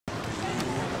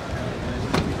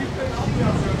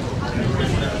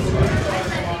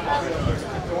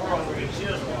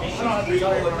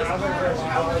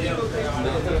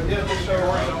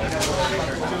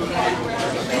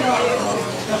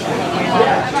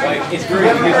It's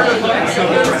great.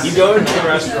 You go into the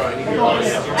restaurant. You go to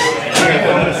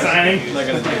the signing. I'm not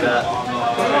gonna do that.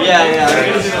 Yeah, I'm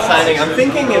gonna do the signing. I'm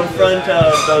thinking in front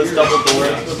of those double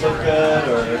doors would look good,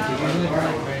 or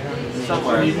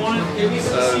somewhere.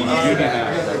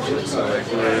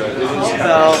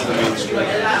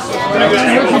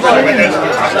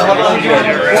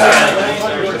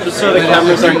 Just so the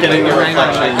cameras aren't getting the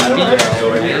reflection.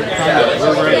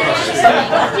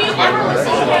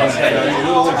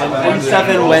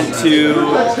 M7 went to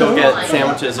go get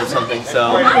sandwiches or something,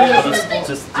 so we'll just do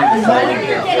the signing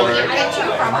here for her.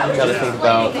 Gotta think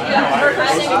about.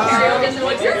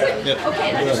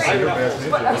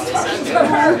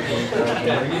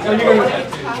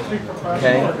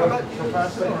 Okay.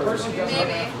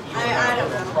 Maybe. I don't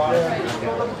know.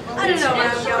 I don't know where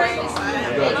I'm going.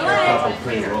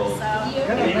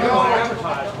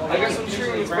 I got some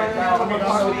trees right now.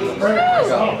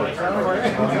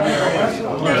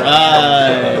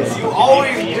 Nice. You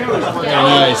always do.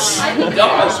 Nice.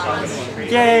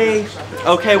 Yay.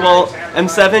 Okay, well,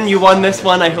 M7, you won this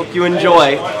one. I hope you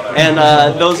enjoy. And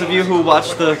those of you who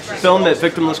watch the film at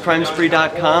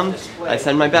victimlesscrimespree.com, I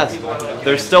send my best.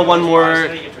 There's still one more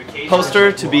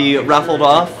poster to be raffled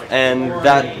off, and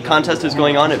that contest is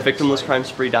going on at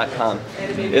victimlesscrimespree.com.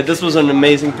 This was an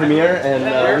amazing premiere, and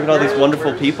look at all these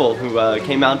wonderful people who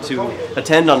came out to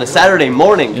attend on a Saturday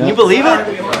morning. Can you believe it?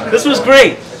 This was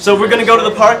great. So we're going to go to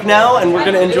the park now, and we're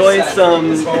going to enjoy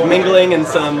some mingling and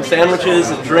some sandwiches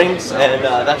and drinks, and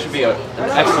that should be an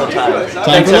excellent time.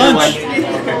 Time for lunch.